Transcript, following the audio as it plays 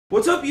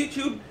What's up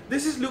YouTube?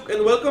 This is Luke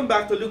and welcome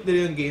back to Luke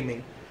Dilion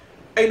Gaming.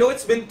 I know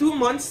it's been 2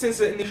 months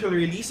since the initial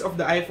release of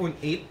the iPhone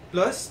 8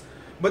 Plus,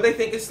 but I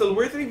think it's still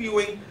worth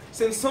reviewing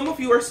since some of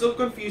you are still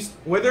confused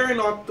whether or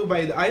not to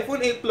buy the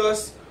iPhone 8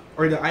 Plus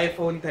or the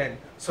iPhone 10.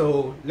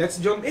 So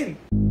let's jump in.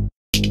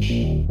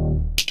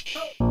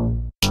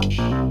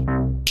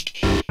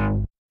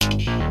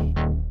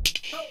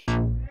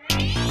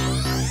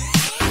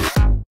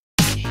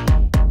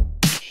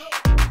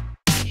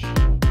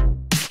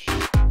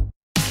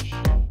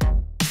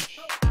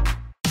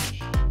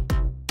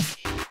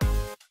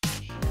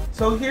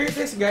 So here it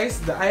is guys,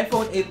 the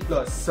iPhone 8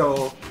 Plus.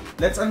 So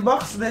let's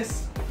unbox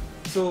this.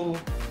 So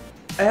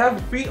I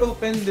have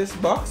pre-opened this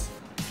box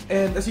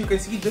and as you can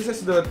see this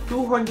is the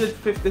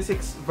 256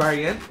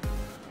 variant.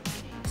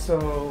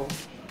 So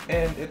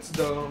and it's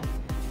the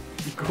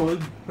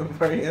gold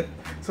variant.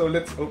 So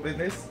let's open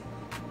this.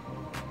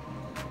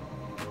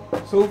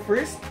 So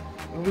first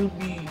we'll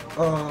be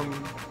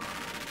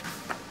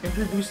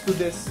introduced to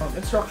this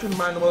instruction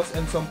manuals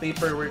and some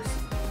paperwork.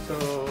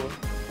 So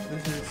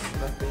this is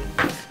nothing.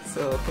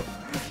 So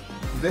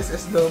this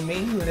is the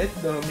main unit,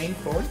 the main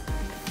phone.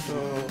 So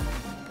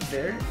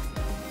there,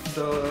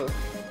 the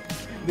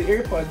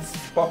AirPods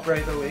pop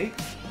right away,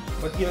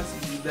 but you'll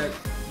see that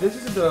this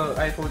is the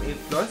iPhone 8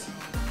 Plus.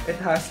 It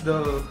has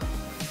the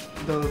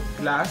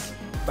glass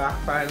back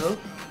panel,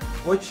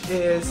 which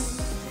is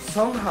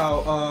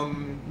somehow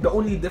the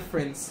only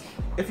difference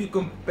if you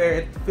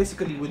compare it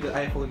physically with the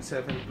iPhone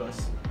 7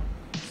 Plus.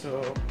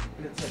 So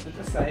let's set it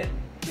aside.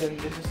 Then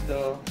this is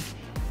the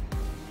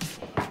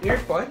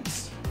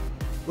AirPods,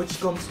 which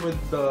comes with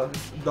the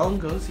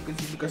dongles. You can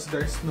see because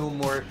there's no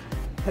more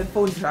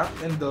headphone jack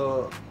in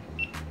the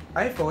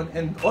iPhone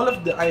and all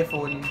of the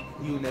iPhone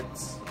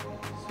units.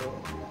 So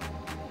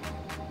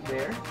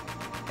there,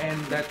 and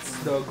that's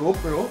the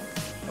GoPro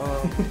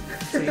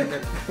saying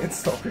that it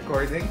stopped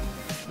recording.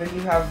 Then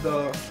you have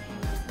the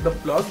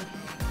plug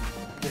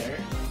there.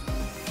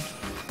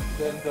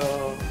 Then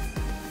the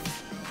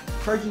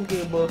charging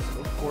cables,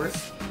 of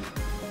course.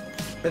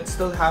 It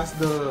still has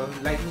the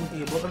lightning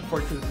cable.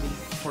 Unfortunately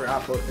for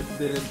Apple, it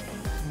didn't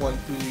want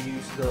to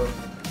use the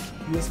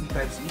USB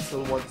Type-C, so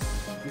wants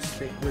to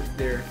stick with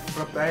their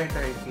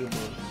proprietary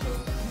cable. So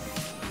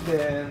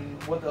then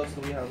what else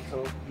do we have?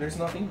 So there's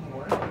nothing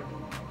more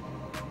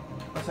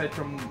aside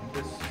from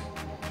this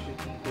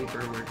shitty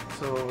paperwork.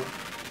 So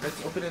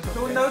let's open it up.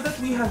 So now that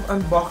we have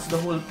unboxed the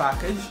whole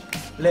package,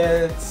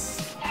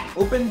 let's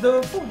open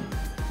the phone.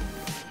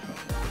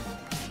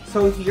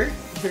 So here's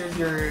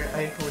your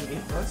iPhone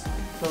 8 Plus.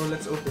 So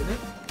let's open it.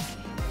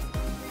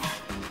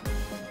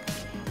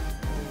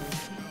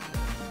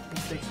 It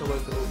takes a while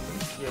to open.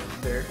 Yeah,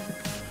 there.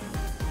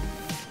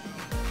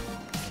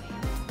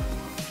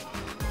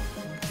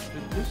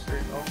 Did this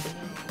turn off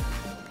again?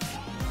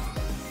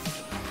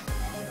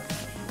 Yeah,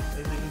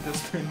 I think it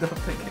just turned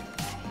off again.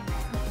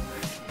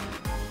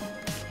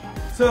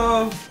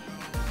 So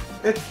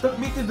it took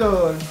me to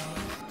the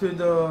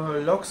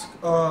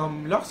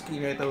lock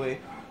screen right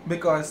away,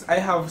 because I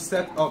have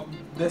set up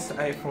this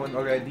iPhone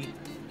already,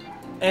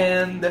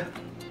 and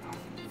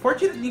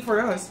fortunately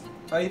for us,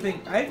 I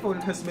think Apple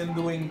has been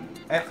doing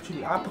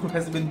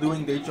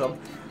their job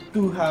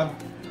to have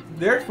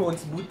their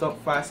phones boot up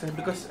faster,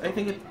 because I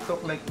think it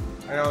took like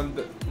around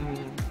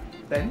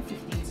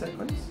 10-15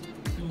 seconds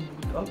to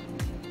boot up.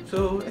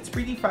 So it's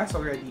pretty fast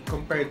already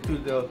compared to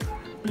the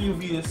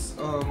previous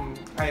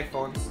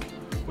iPhones,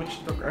 which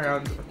took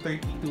around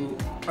 30 to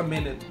a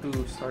minute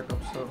to start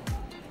up. So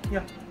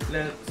yeah,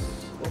 let's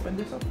open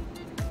this up.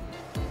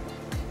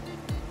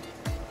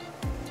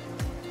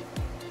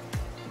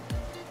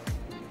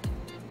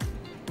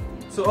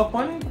 So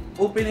upon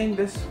opening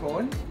this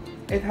phone,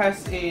 it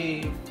has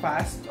a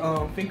fast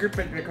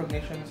fingerprint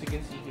recognition, as you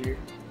can see here.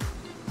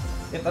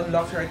 It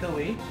unlocks right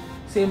away,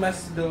 same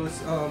as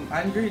those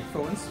Android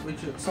phones, which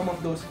some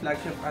of those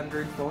flagship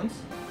Android phones,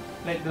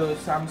 like the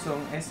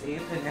Samsung S8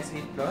 and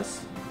S8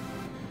 Plus.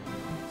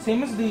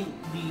 Same as the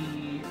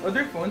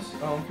other phones,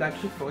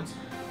 flagship phones.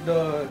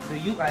 The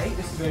UI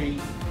is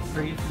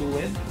very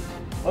fluid,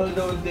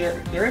 although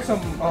there are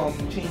some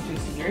changes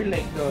here,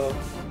 like the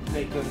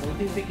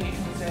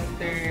notification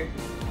center,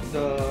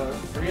 the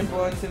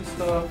ribbons and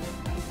stuff.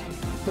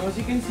 So as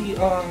you can see,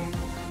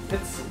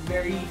 it's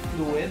very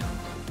fluid,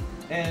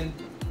 and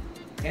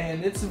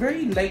it's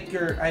very like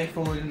your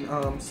iPhone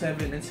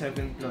 7 and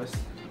 7 Plus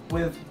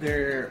with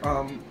their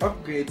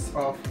upgrades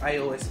of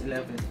iOS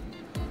 11.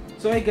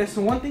 So I guess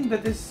one thing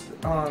that is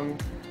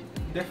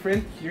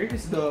different here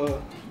is the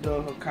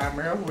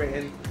camera,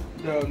 wherein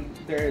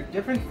there are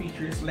different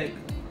features like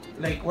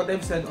what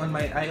I've said on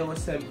my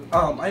iOS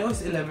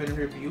 11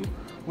 review,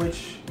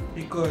 which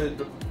you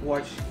could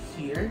watch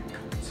here.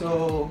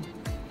 So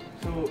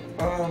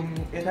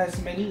it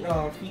has many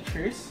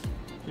features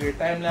here: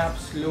 time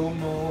lapse,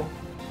 slow-mo,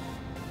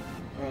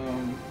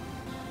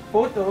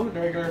 photo, the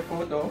regular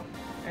photo,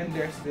 and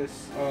there's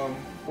this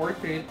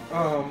portrait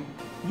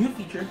new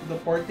feature, the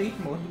portrait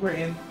mode,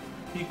 wherein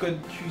you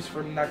could choose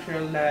from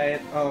natural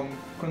light,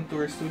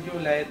 contour, studio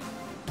light,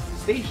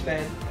 stage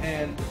length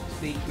and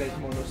stage length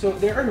mono. So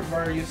there are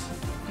various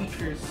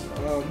features,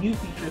 new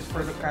features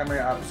for the camera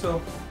app.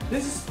 So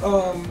this is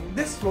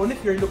this phone,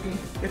 if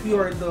you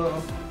are the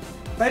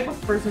type of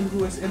person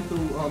who is into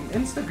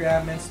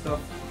Instagram and stuff,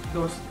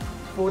 those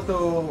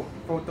photo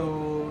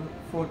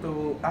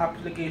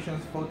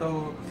applications,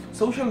 photo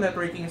social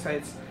networking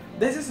sites,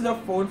 this is the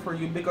phone for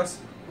you because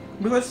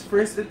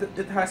first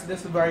it has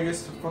this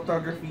various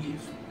photography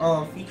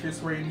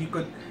features wherein you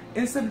could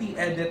instantly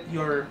edit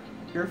your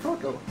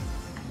photo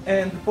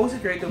and post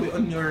it right away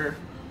on your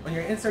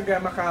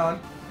Instagram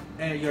account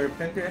and your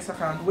Pinterest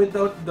account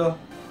without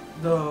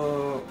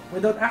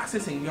without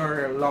accessing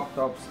your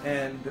laptops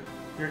and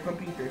your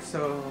computer.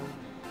 So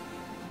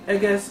I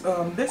guess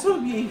this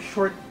will be a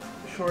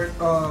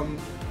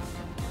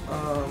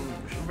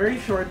very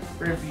short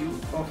review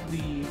of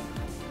the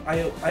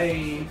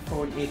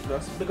iPhone 8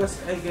 Plus because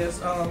I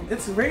guess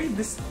it's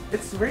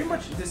very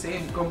much the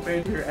same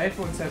compared to your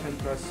iPhone 7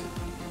 Plus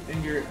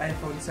and your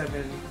iPhone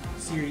 7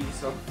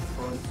 series of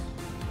phones.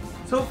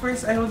 So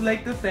first, I would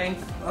like to thank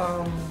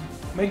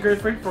my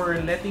girlfriend for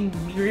letting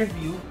me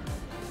review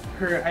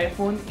her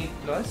iPhone 8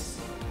 Plus.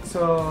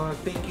 So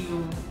thank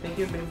you,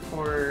 babe,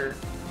 for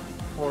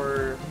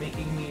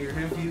making me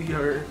review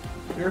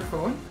your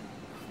phone.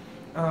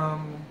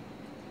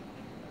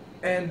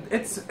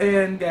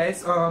 And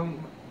guys,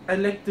 I'd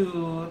like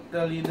to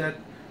tell you that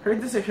her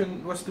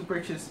decision was to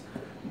purchase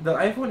the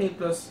iPhone 8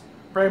 Plus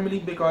primarily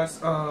because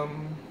of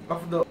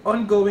the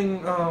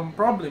ongoing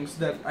problems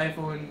that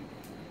iPhone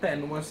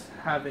 10 was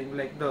having,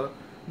 like the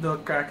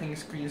cracking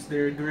screens,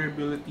 their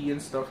durability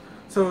and stuff.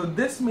 So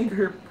this made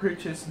her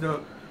purchase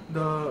the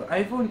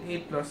iPhone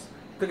 8 Plus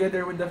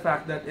together with the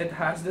fact that it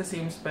has the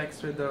same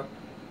specs with the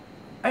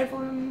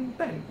iPhone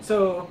 10.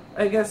 So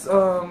I guess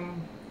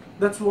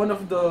that's one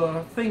of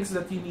the things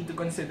that you need to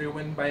consider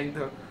when buying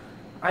the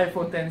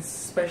iPhone 10,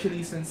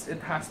 especially since it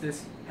has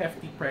this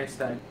hefty price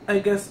tag. I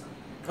guess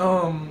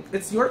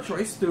it's your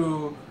choice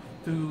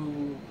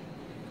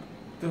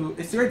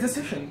it's your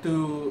decision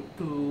to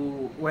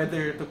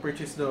whether to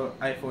purchase the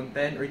iPhone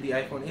 10 or the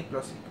iPhone 8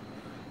 Plus.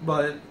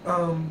 But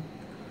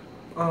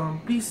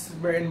please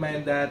bear in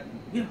mind that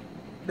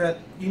that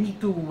you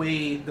need to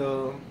weigh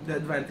the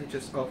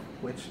advantages of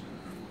which.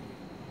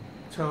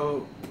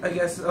 So I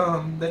guess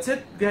that's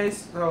it,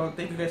 guys. So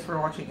thank you guys for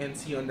watching and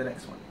see you on the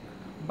next one.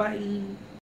 Bye.